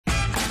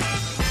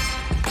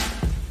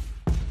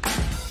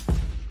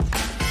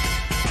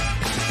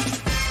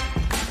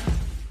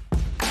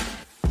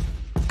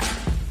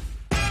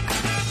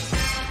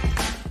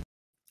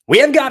We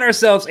have got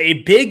ourselves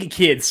a big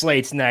kid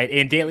slate tonight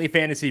in daily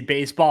fantasy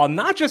baseball,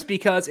 not just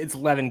because it's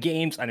 11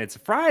 games and it's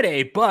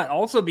Friday, but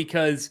also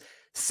because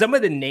some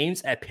of the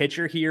names at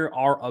pitcher here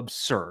are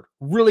absurd.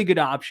 Really good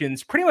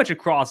options pretty much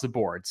across the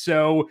board.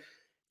 So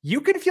you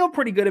can feel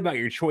pretty good about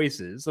your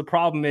choices. The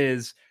problem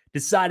is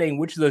deciding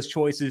which of those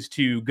choices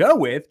to go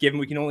with, given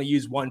we can only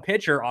use one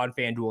pitcher on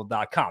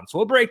FanDuel.com. So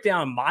we'll break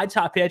down my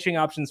top pitching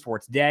options for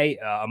today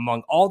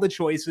among all the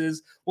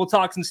choices. We'll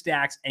talk some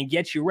stacks and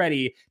get you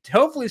ready to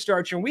hopefully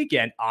start your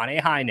weekend on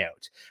a high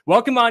note.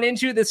 Welcome on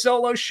into the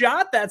solo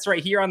shot. That's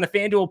right here on the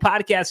FanDuel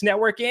Podcast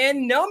Network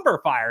and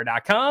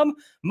numberFire.com.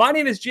 My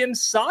name is Jim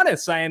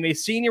Sonis. I am a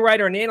senior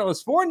writer and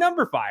analyst for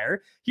numberFire,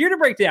 here to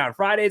break down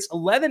Friday's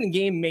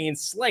 11-game main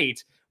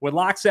slate with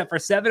lock set for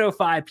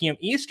 7:05 p.m.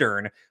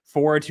 Eastern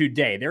for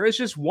today. There is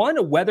just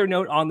one weather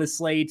note on the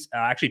slate,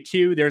 actually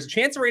two. There's a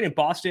chance of rain in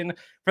Boston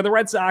for the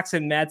Red Sox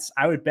and Mets.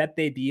 I would bet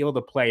they'd be able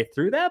to play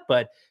through that,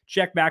 but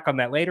check back on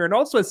that later. And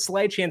also a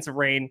slight chance of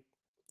rain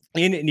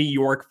in New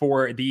York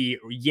for the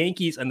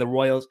Yankees and the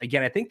Royals.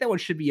 Again, I think that one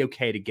should be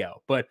okay to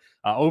go, but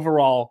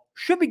overall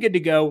should be good to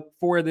go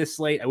for this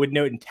slate. I would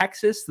note in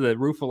Texas, the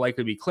roof will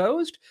likely be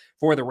closed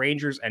for the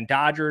Rangers and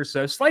Dodgers.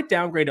 So slight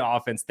downgrade to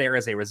offense there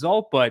as a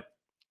result, but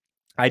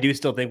I do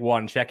still think we'll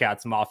want to check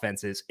out some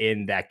offenses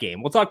in that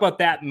game. We'll talk about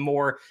that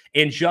more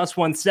in just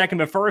 1 second.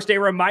 But first, a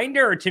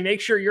reminder to make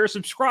sure you're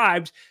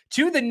subscribed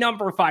to the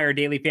numberFire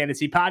Daily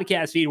Fantasy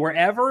Podcast feed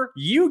wherever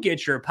you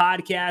get your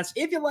podcasts.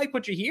 If you like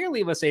what you hear,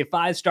 leave us a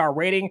 5-star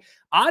rating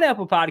on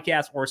Apple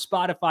Podcasts or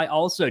Spotify.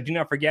 Also, do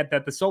not forget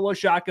that the solo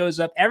shot goes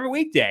up every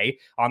weekday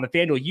on the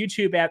FanDuel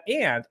YouTube app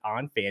and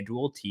on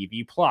FanDuel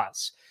TV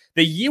Plus.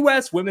 The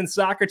U.S. women's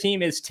soccer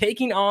team is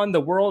taking on the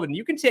world, and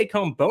you can take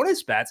home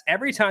bonus bets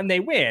every time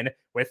they win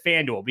with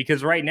FanDuel,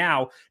 because right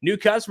now, new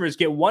customers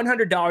get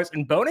 $100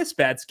 in bonus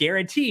bets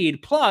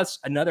guaranteed, plus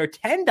another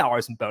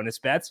 $10 in bonus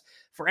bets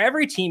for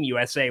every Team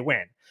USA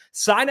win.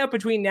 Sign up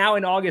between now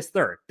and August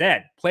 3rd.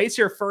 Then place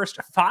your first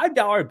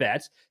 $5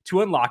 bet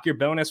to unlock your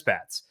bonus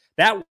bets.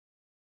 That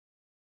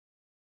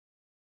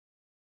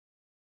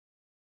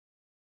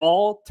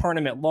all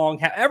tournament long.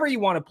 However you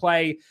want to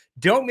play,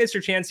 don't miss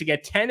your chance to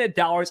get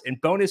 $10 in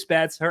bonus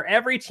bets for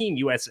every Team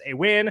USA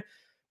win,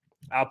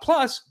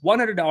 plus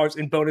 $100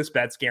 in bonus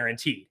bets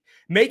guaranteed.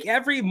 Make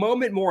every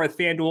moment more with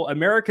FanDuel,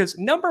 America's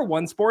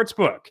 #1 sports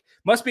book.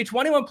 Must be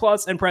 21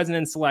 plus and present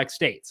in select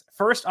states.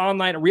 First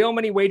online real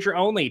money wager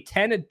only.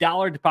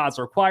 $10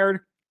 deposit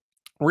required.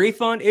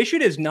 Refund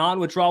issued as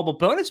non-withdrawable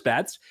bonus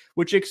bets,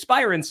 which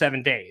expire in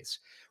 7 days.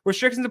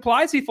 Restrictions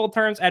apply. See full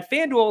terms at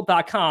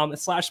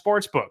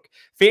FanDuel.com/sportsbook.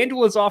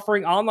 FanDuel is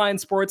offering online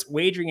sports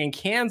wagering in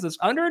Kansas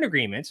under an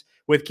agreement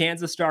with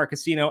Kansas Star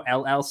Casino,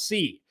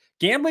 LLC.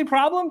 Gambling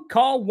problem?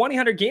 Call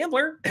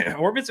 1-800-GAMBLER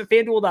or visit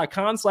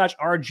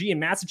FanDuel.com/RG in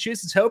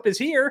Massachusetts. Hope is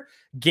here.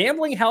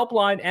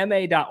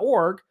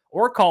 GamblingHelplineMA.org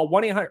or call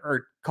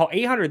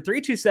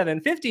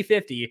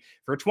 800-327-5050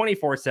 for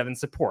 24/7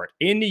 support.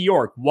 In New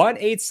York,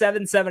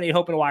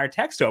 1-877-8-HOPE-NY or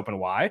text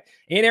HOPE-NY.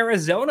 In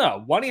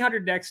Arizona,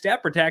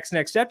 1-800-NEXT-STEP or text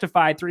NEXT STEP to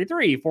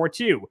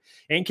 53342.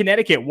 In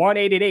Connecticut,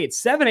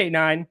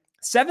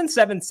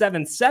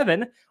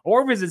 1-888-789-7777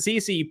 or visit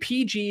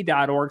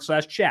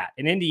ccpg.org/chat.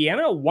 In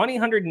Indiana,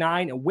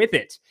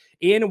 1-800-9-WITH-IT.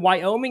 In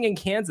Wyoming and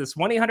Kansas,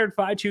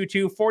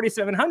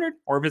 1-800-522-4700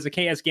 or visit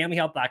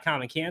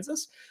ksgamblinghelp.com in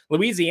Kansas.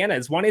 Louisiana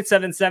is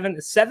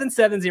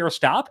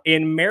 1-877-770-STOP.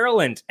 In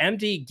Maryland,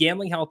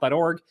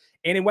 mdgamblinghelp.org.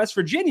 And in West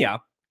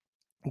Virginia,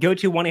 go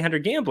to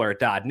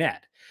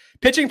 1-800-GAMBLER.net.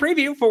 Pitching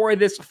preview for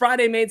this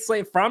Friday main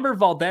slate. Framber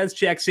Valdez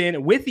checks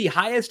in with the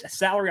highest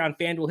salary on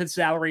FanDuel. His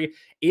salary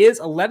is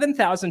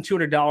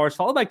 $11,200,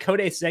 followed by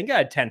Kodai Senga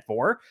at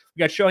 $10,400. We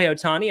got Shohei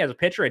Ohtani as a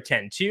pitcher at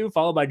 $10,200,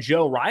 followed by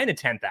Joe Ryan at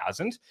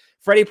 $10,000.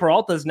 Freddie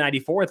Peralta is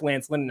 $94,000 with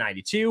Lance Lynn at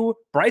 $92,000.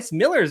 Bryce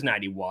Miller is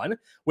 $91,000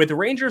 with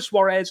Ranger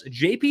Suarez,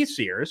 JP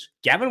Sears,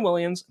 Gavin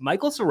Williams,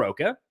 Michael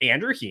Soroka,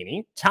 Andrew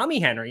Heaney,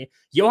 Tommy Henry,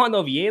 Johan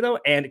Oviedo,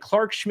 and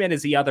Clark Schmidt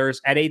as the others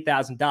at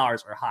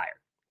 $8,000 or higher.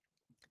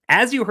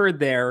 As you heard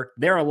there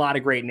are a lot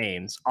of great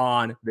names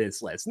on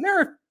this list. And there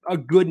are a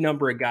good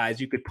number of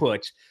guys you could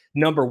put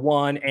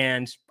 #1,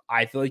 and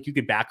I feel like you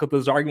could back up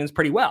those arguments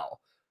pretty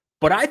well.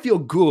 But I feel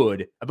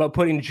good about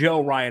putting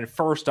Joe Ryan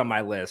first on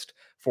my list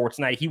for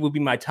tonight. He will be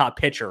my top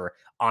pitcher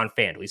on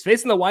FanDuel. He's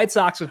facing the White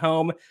Sox at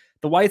home.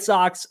 The White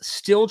Sox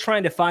still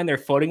trying to find their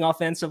footing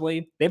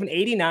offensively. They have an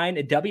 89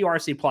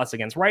 WRC plus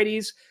against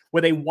righties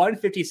with a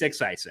 156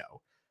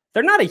 ISO.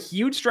 They're not a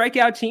huge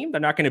strikeout team.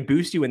 They're not going to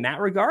boost you in that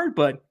regard,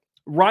 but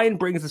Ryan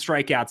brings the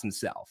strikeouts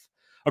himself.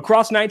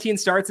 Across 19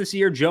 starts this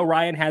year, Joe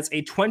Ryan has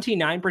a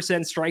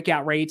 29%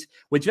 strikeout rate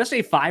with just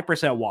a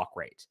 5% walk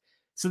rate.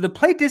 So the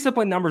plate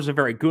discipline numbers are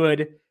very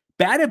good.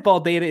 Batted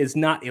ball data is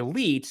not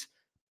elite,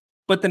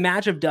 but the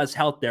matchup does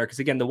help there because,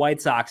 again, the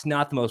White Sox,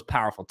 not the most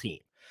powerful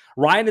team.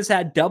 Ryan has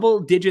had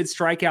double-digit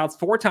strikeouts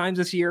 4 times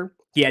this year.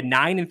 He had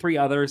 9 in 3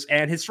 others,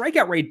 and his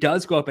strikeout rate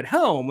does go up at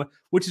home,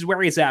 which is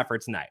where he's at for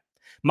tonight.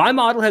 My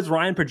model has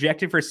Ryan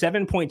projected for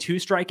 7.2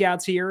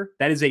 strikeouts here.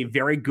 That is a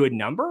very good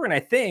number, and I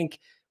think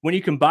when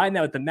you combine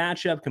that with the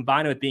matchup,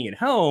 combine it with being at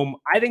home,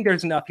 I think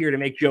there's enough here to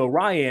make Joe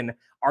Ryan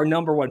our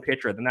number one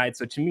pitcher of the night.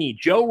 So to me,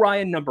 Joe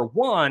Ryan, number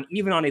one,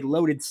 even on a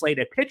loaded slate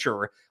at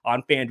pitcher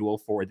on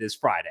FanDuel for this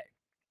Friday.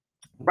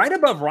 Right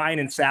above Ryan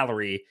in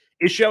salary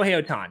is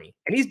Shohei Ohtani,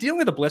 and he's dealing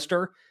with a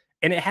blister,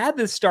 and it had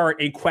this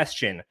start in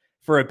question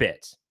for a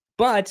bit.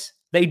 But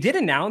they did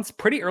announce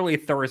pretty early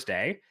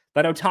Thursday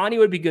that Ohtani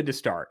would be good to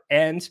start.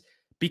 And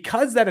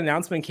because that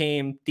announcement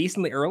came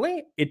decently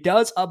early, it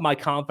does up my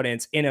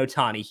confidence in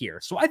Ohtani here.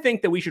 So I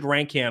think that we should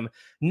rank him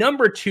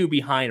number 2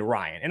 behind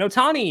Ryan. And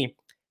Ohtani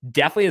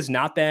definitely has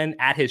not been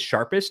at his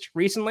sharpest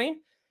recently.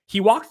 He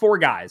walked 4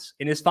 guys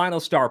in his final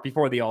start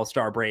before the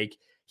All-Star break.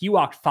 He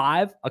walked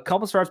 5 a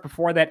couple starts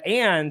before that,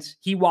 and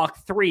he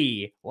walked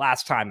 3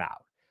 last time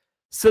out.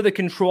 So the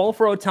control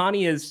for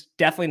Ohtani has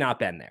definitely not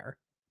been there.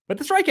 But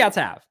the strikeouts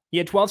have. He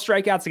had 12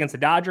 strikeouts against the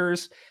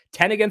Dodgers,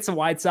 10 against the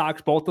White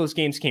Sox. Both those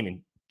games came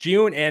in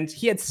June, and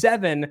he had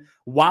 7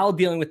 while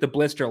dealing with the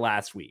blister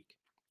last week.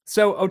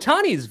 So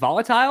Ohtani is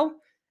volatile,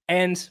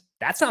 and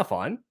that's not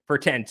fun for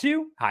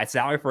 10-2. High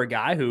salary for a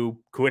guy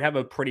who could have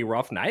a pretty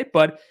rough night,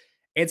 but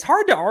it's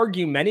hard to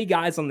argue many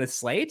guys on this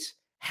slate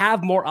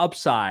have more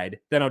upside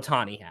than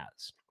Ohtani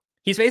has.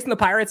 He's facing the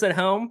Pirates at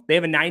home. They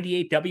have a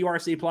 98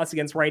 WRC plus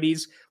against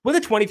righties with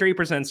a 23%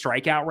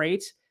 strikeout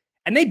rate,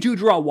 and they do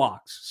draw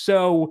walks.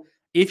 So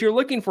if you're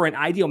looking for an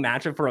ideal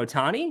matchup for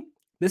Ohtani,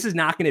 this is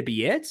not going to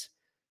be it.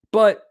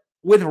 But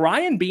with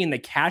Ryan being the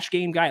cash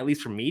game guy, at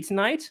least for me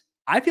tonight,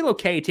 I feel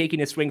okay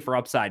taking a swing for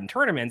upside in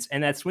tournaments,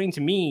 and that swing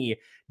to me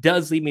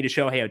does lead me to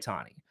Shohei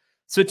Ohtani.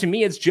 So to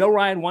me, it's Joe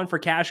Ryan 1 for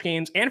cash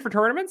games and for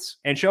tournaments,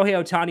 and Shohei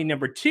Ohtani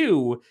number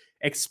 2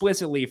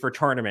 explicitly for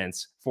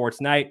tournaments for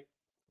tonight.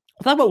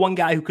 I'll talk about one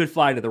guy who could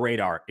fly to the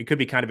radar. It could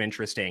be kind of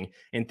interesting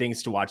and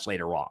things to watch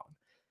later on.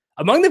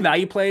 Among the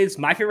value plays,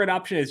 my favorite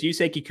option is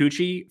Yusei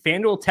Kikuchi.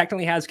 FanDuel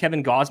technically has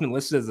Kevin Gausman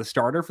listed as the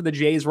starter for the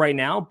Jays right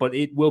now, but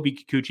it will be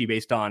Kikuchi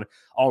based on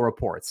all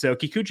reports. So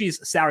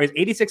Kikuchi's salary is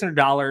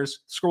 $8,600.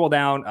 Scroll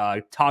down,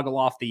 toggle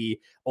off the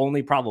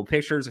only probable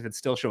pictures if it's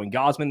still showing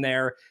Gausman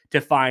there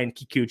to find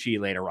Kikuchi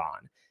later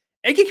on.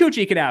 And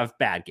Kikuchi can have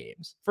bad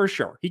games, for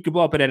sure. He could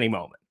blow up at any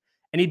moment.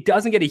 And he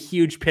doesn't get a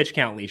huge pitch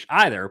count leash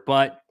either,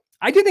 but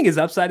I do think his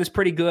upside is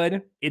pretty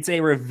good. It's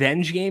a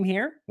revenge game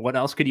here. What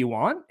else could you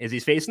want? Is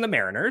he's facing the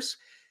Mariners,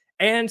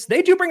 and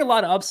they do bring a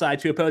lot of upside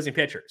to opposing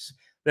pitchers.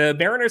 The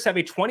Mariners have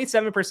a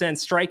 27%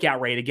 strikeout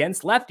rate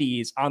against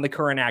lefties on the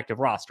current active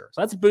roster.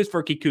 So that's a boost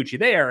for Kikuchi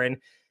there, and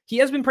he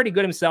has been pretty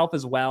good himself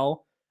as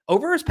well.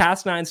 Over his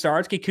past 9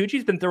 starts,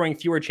 Kikuchi's been throwing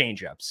fewer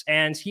changeups,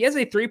 and he has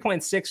a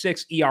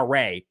 3.66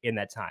 ERA in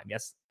that time.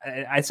 Yes,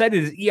 I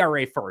cited his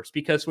ERA first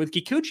because with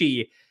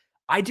Kikuchi,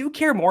 I do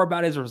care more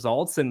about his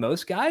results than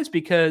most guys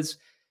because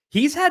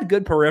he's had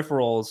good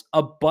peripherals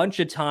a bunch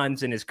of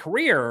times in his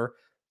career,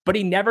 but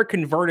he never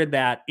converted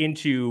that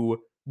into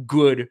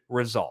good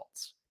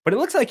results. But it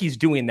looks like he's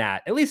doing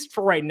that, at least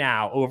for right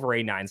now, over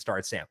a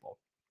 9-start sample.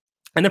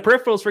 And the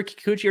peripherals for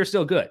Kikuchi are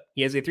still good.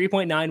 He has a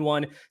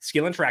 3.91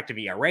 skill interactive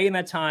ERA in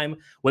that time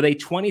with a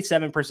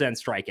 27%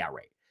 strikeout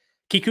rate.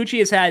 Kikuchi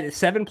has had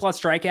 7+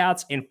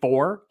 strikeouts in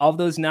 4 of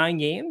those 9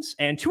 games,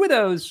 and 2 of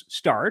those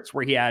starts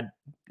where he had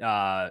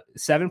 7+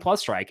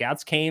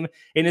 strikeouts came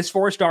in his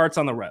 4 starts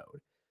on the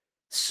road.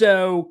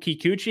 So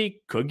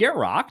Kikuchi could get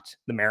rocked.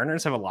 The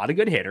Mariners have a lot of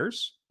good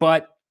hitters,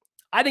 but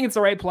I think it's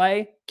the right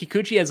play.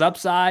 Kikuchi has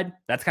upside.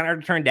 That's kind of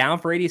hard to turn down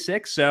for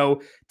 86.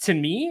 So to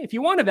me, if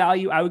you want a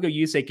value, I would go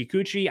Yusei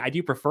Kikuchi. I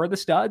do prefer the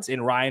studs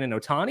in Ryan and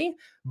Ohtani,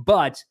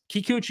 but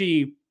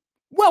Kikuchi,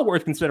 well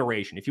worth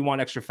consideration if you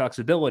want extra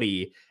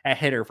flexibility at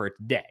hitter for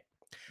today.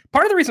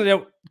 Part of the reason I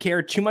don't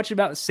care too much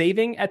about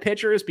saving at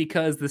pitcher is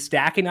because the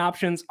stacking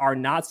options are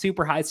not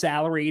super high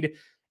salaried,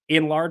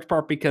 in large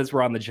part because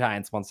we're on the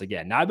Giants once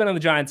again. Now, I've been on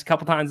the Giants a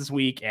couple times this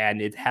week,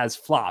 and it has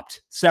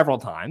flopped several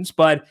times,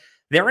 but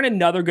they're in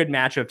another good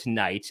matchup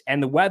tonight,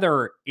 and the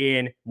weather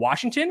in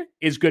Washington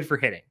is good for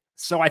hitting.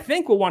 So I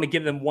think we'll want to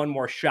give them one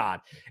more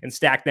shot and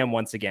stack them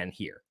once again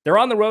here. They're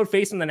on the road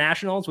facing the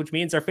Nationals, which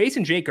means they're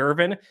facing Jake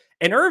Irvin.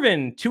 And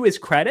Irvin, to his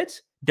credit,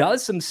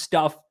 does some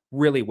stuff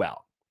really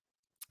well.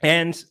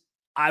 And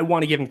I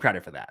want to give him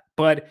credit for that.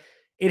 But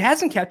it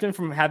hasn't kept him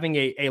from having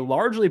a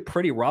largely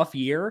pretty rough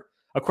year.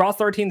 Across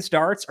 13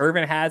 starts,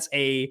 Irvin has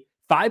a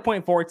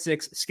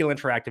 5.46 skill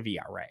interactive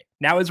ERA.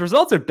 Now, his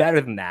results are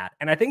better than that.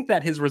 And I think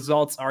that his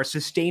results are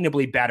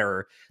sustainably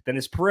better than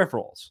his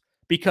peripherals,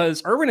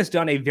 because Irvin has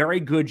done a very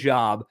good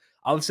job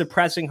of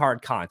suppressing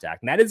hard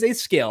contact. And that is a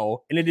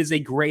skill, and it is a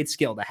great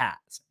skill to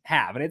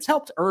have. And it's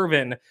helped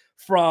Irvin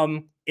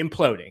from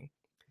imploding.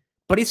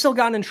 But he's still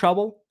gotten in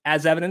trouble,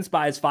 as evidenced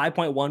by his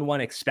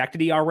 5.11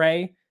 expected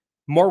ERA.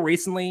 More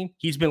recently,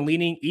 he's been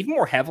leaning even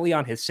more heavily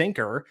on his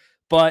sinker,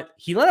 but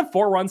he let up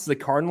 4 runs to the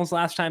Cardinals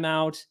last time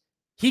out.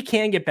 He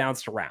can get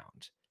bounced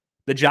around.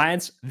 The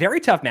Giants,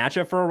 very tough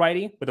matchup for a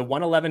righty with a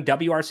 111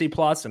 WRC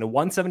plus and a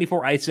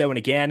 174 ISO. And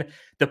again,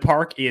 the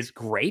park is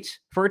great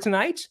for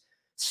tonight.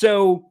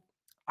 So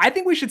I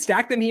think we should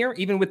stack them here,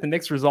 even with the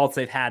mixed results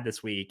they've had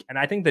this week. And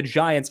I think the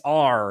Giants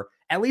are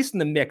at least in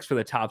the mix for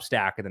the top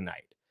stack of the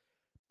night.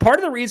 Part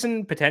of the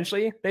reason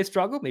potentially they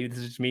struggled, maybe this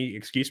is just me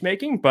excuse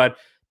making, but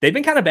they've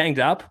been kind of banged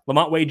up.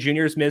 Lamont Wade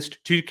Jr. has missed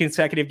 2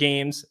 consecutive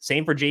games.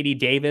 Same for JD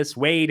Davis.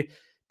 Wade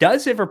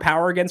does hit for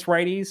power against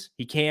righties.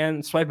 He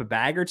can swipe a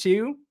bag or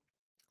two.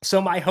 So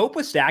my hope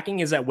with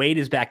stacking is that Wade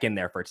is back in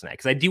there for tonight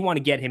because I do want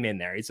to get him in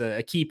there. He's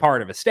a key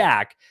part of a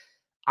stack.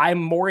 I'm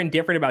more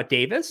indifferent about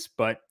Davis,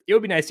 but it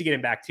would be nice to get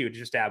him back too, to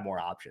just have more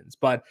options.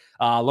 But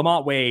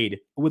Lamont Wade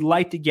would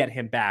like to get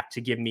him back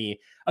to give me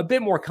a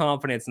bit more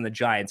confidence in the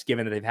Giants,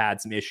 given that they've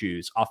had some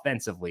issues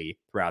offensively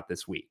throughout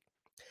this week.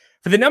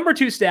 For the number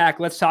 2 stack,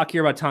 let's talk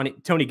here about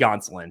Tony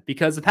Gonsolin,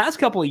 because the past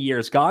couple of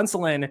years,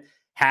 Gonsolin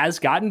has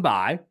gotten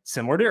by,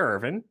 similar to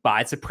Irvin,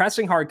 by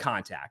suppressing hard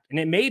contact. And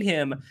it made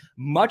him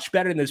much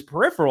better than his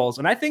peripherals.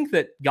 And I think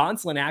that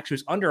Gonsolin actually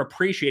was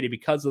underappreciated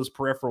because those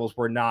peripherals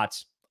were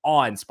not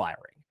awe-inspiring.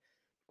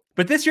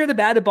 But this year, the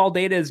batted ball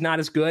data is not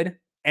as good,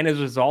 and his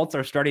results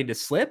are starting to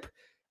slip.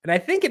 And I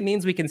think it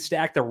means we can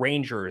stack the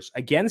Rangers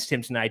against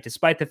him tonight,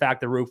 despite the fact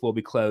the roof will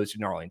be closed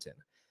in Arlington.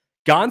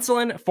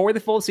 Gonsolin, for the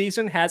full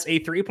season, has a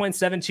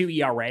 3.72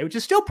 ERA, which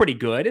is still pretty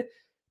good,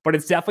 but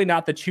it's definitely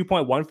not the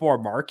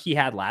 2.14 mark he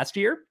had last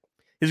year.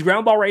 His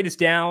ground ball rate is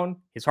down.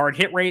 His hard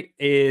hit rate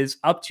is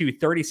up to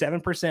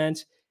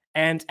 37%.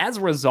 And as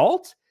a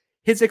result,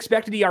 his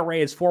expected ERA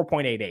is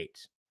 4.88.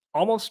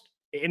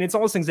 And it's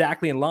almost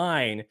exactly in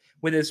line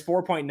with his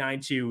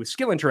 4.92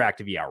 skill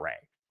interactive ERA.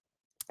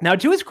 Now,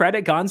 to his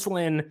credit,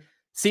 Gonsolin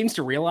seems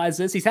to realize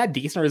this. He's had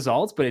decent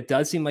results, but it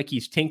does seem like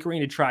he's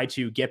tinkering to try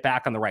to get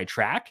back on the right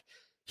track.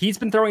 He's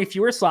been throwing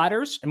fewer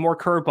sliders and more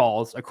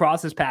curveballs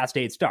across his past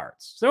 8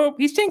 starts. So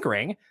he's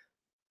tinkering,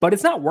 but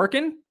it's not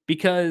working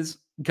because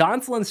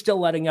Gonsolin's still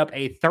letting up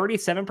a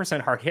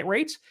 37% hard hit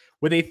rate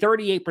with a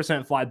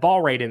 38% fly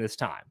ball rate in this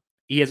time.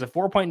 He has a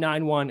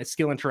 4.91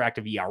 skill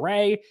interactive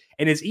ERA,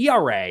 and his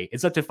ERA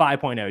is up to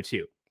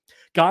 5.02.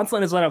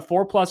 Gonsolin has let up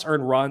 4+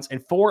 earned runs in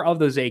 4 of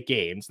those 8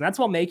 games, and that's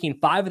while making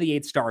 5 of the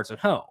 8 starts at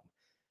home.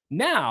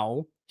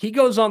 Now, he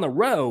goes on the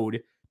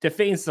road to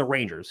face the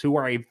Rangers, who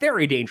are a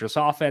very dangerous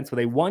offense with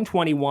a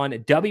 121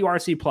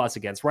 WRC plus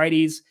against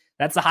righties.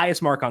 That's the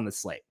highest mark on the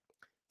slate.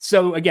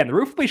 So again, the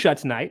roof will be shut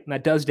tonight, and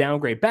that does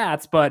downgrade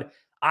bats, but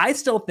I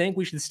still think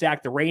we should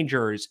stack the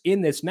Rangers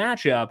in this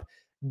matchup,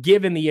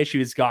 given the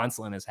issues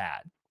Gonsolin has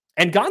had.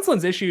 And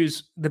Gonsolin's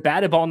issues, the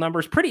batted ball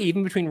numbers, pretty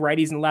even between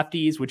righties and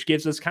lefties, which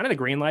gives us kind of the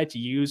green light to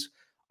use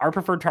our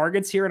preferred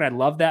targets here. And I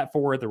love that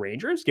for the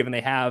Rangers, given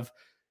they have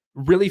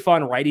really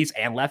fun righties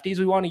and lefties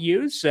we want to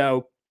use.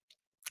 So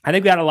I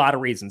think we got a lot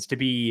of reasons to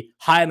be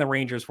high on the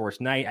Rangers for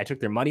tonight. I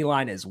took their money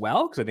line as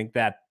well, because I think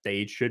that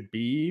they should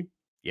be,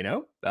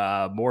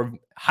 more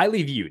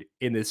highly viewed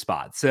in this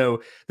spot.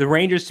 So the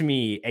Rangers, to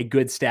me, a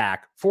good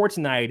stack for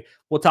tonight.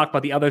 We'll talk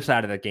about the other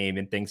side of the game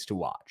and things to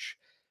watch.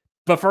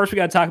 But first, we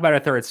got to talk about our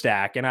third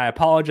stack, and I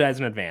apologize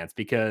in advance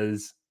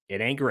because it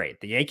ain't great.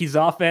 The Yankees'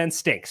 offense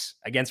stinks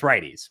against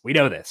righties. We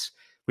know this.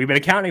 We've been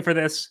accounting for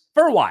this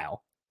for a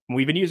while.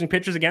 We've been using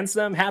pitchers against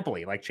them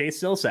happily, like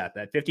Chase Silseth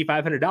at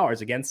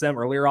 $5,500 against them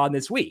earlier on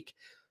this week.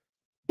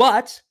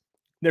 But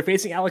they're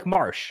facing Alec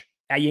Marsh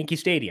at Yankee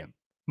Stadium.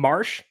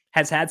 Marsh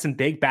has had some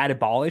big batted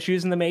ball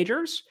issues in the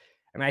majors,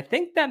 and I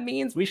think that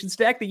means we should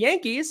stack the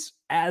Yankees,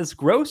 as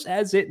gross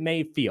as it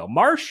may feel.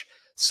 Marsh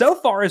so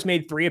far has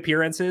made 3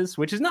 appearances,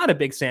 which is not a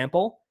big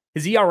sample.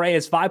 His ERA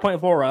is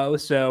 5.40,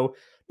 so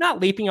not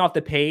leaping off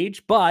the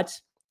page, but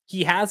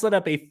he has let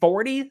up a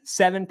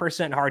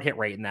 47% hard hit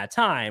rate in that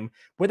time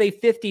with a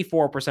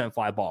 54%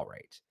 fly ball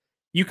rate.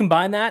 You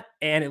combine that,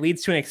 and it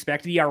leads to an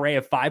expected ERA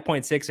of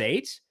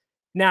 5.68.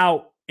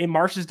 Now, in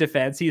Marsh's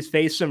defense, he's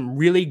faced some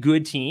really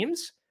good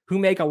teams who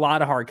make a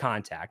lot of hard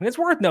contact. And it's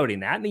worth noting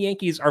that. And the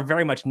Yankees are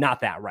very much not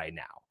that right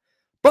now.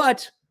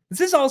 But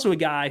this is also a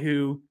guy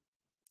who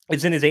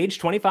is in his age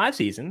 25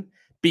 season,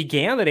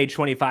 began that age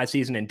 25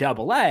 season in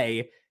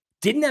AA,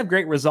 didn't have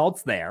great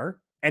results there,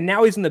 and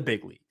now he's in the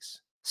big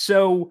leagues.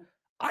 So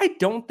I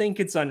don't think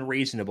it's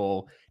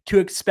unreasonable to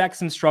expect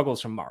some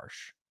struggles from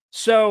Marsh.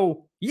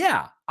 So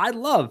yeah, I'd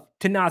love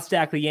to not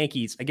stack the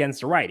Yankees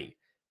against a righty.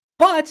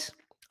 But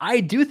I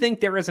do think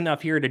there is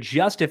enough here to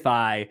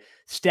justify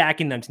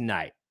stacking them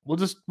tonight. We'll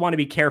just want to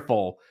be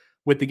careful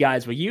with the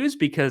guys we use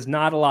because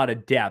not a lot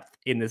of depth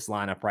in this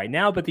lineup right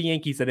now, but the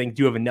Yankees, I think,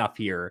 do have enough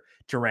here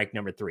to rank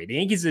number 3. The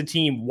Yankees is a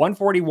team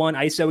 141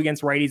 ISO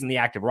against righties in the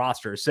active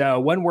roster. So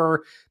when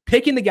we're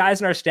picking the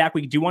guys in our stack,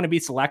 we do want to be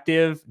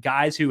selective,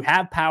 guys who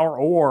have power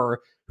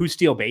or who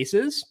steal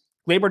bases.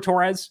 Gleyber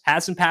Torres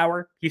has some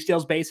power. He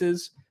steals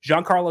bases.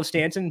 Giancarlo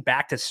Stanton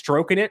back to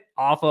stroking it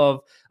off of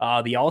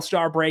the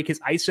All-Star break. His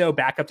ISO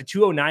back up to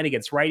 209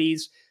 against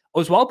righties.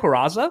 Oswald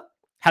Peraza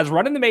has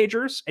run in the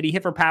majors, and he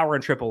hit for power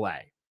in AAA.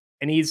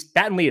 And he's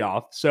batting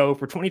leadoff. So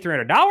for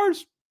 $2,300,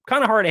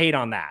 kind of hard to hate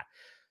on that.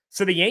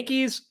 So the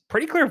Yankees,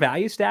 pretty clear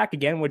value stack,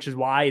 again, which is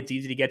why it's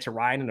easy to get to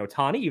Ryan and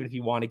Ohtani, even if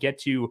you want to get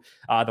to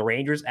the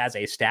Rangers as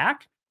a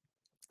stack.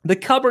 The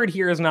cupboard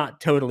here is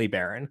not totally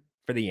barren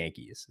for the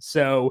Yankees.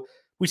 So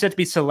we just have to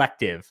be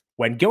selective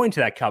when going to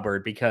that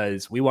cupboard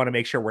because we want to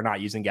make sure we're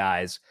not using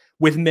guys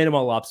with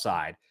minimal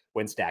upside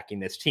when stacking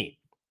this team.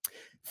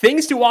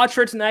 Things to watch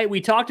for tonight. We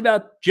talked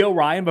about Joe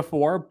Ryan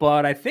before,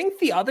 but I think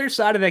the other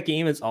side of that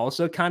game is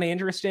also kind of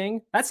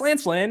interesting. That's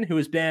Lance Lynn, who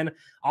has been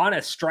on a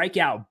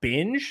strikeout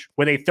binge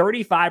with a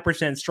 35%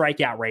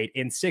 strikeout rate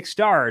in 6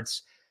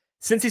 starts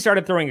since he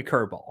started throwing a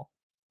curveball.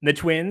 The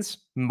Twins,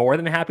 more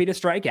than happy to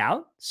strike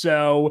out.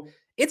 So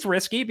it's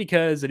risky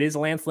because it is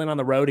Lance Lynn on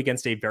the road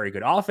against a very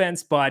good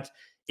offense. But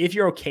if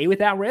you're okay with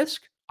that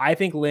risk, I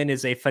think Lynn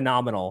is a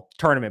phenomenal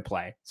tournament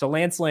play. So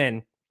Lance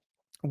Lynn,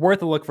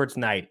 worth a look for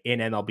tonight in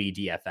MLB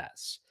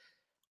DFS.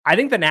 I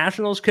think the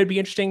Nationals could be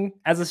interesting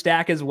as a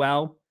stack as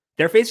well.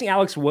 They're facing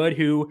Alex Wood,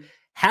 who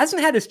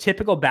hasn't had his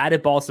typical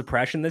batted ball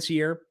suppression this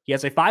year. He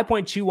has a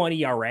 5.21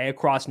 ERA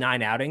across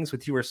 9 outings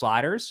with fewer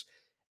sliders.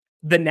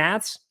 The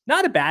Nats,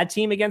 not a bad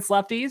team against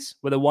lefties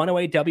with a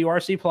 108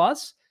 WRC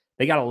plus.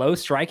 They got a low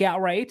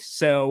strikeout rate,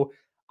 so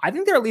I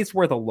think they're at least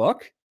worth a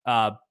look.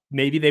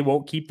 Maybe they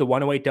won't keep the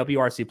 108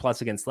 WRC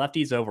plus against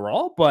lefties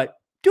overall, but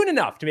doing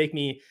enough to make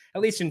me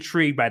at least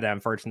intrigued by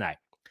them for tonight.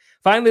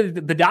 Finally,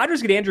 the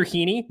Dodgers get Andrew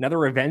Heaney, another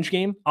revenge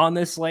game on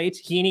this slate.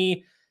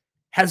 Heaney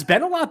has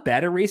been a lot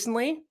better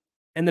recently,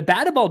 and the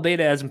batted ball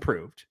data has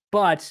improved,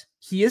 but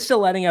he is still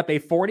letting up a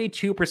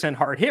 42%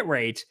 hard hit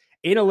rate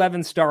in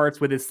 11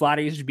 starts with his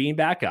slider usage being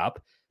back up.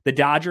 The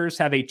Dodgers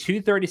have a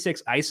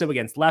 236 ISO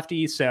against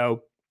lefties,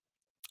 so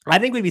I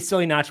think we'd be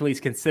silly not to at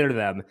least consider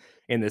them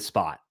in this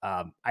spot.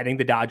 I think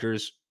the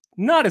Dodgers,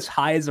 not as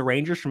high as the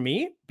Rangers for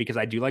me, because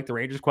I do like the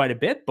Rangers quite a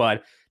bit,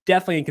 but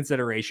definitely in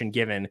consideration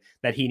given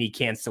that Heaney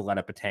can still let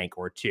up a tank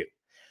or two.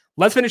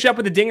 Let's finish up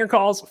with the dinger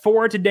calls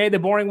for today. The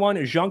boring one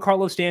is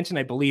Giancarlo Stanton,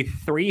 I believe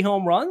 3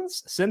 home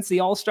runs since the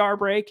All-Star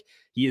break.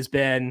 He has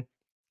been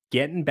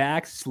getting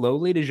back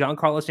slowly to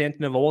Giancarlo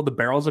Stanton of old. The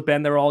barrels have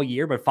been there all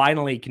year, but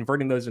finally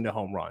converting those into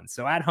home runs.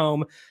 So at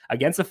home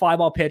against a fly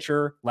ball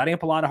pitcher, letting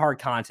up a lot of hard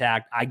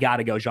contact, I got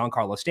to go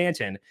Giancarlo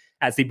Stanton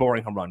as the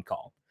boring home run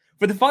call.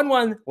 For the fun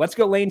one, let's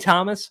go Lane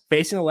Thomas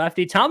facing the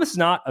lefty. Thomas is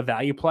not a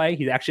value play.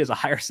 He actually has a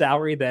higher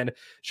salary than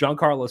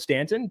Giancarlo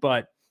Stanton,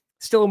 but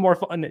still a more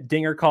fun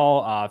dinger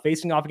call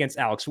facing off against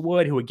Alex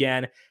Wood, who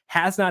again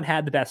has not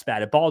had the best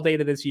batted ball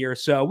data this year.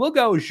 So we'll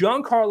go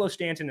Giancarlo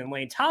Stanton and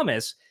Lane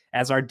Thomas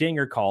as our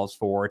dinger calls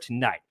for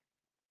tonight.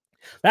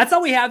 That's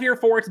all we have here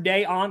for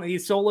today on the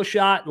Solo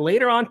Shot.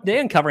 Later on today,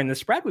 and covering the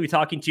spread, we'll be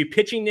talking to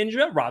Pitching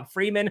Ninja, Rob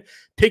Freeman,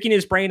 picking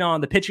his brain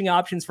on the pitching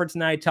options for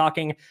tonight,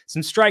 talking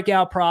some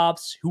strikeout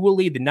props, who will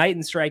lead the night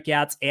in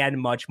strikeouts, and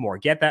much more.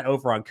 Get that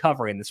over on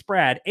Covering the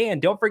Spread.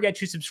 And don't forget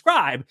to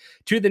subscribe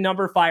to the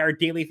numberFire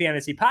Daily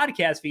Fantasy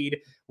Podcast feed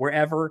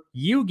wherever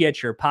you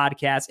get your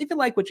podcasts. If you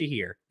like what you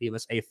hear, leave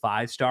us a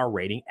 5-star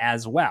rating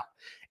as well.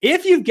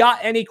 If you've got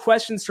any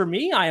questions for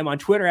me, I am on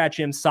Twitter at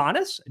Jim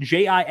Sannes,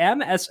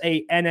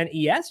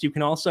 JIMSANNES. You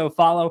can also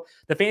follow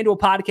the FanDuel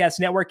Podcast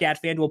Network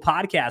at FanDuel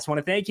Podcast. I want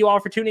to thank you all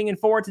for tuning in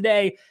for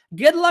today.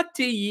 Good luck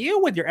to you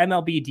with your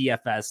MLB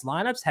DFS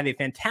lineups. Have a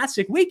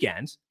fantastic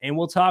weekend, and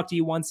we'll talk to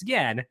you once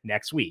again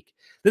next week.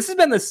 This has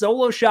been the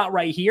Solo Shot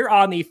right here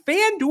on the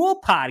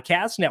FanDuel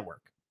Podcast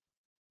Network.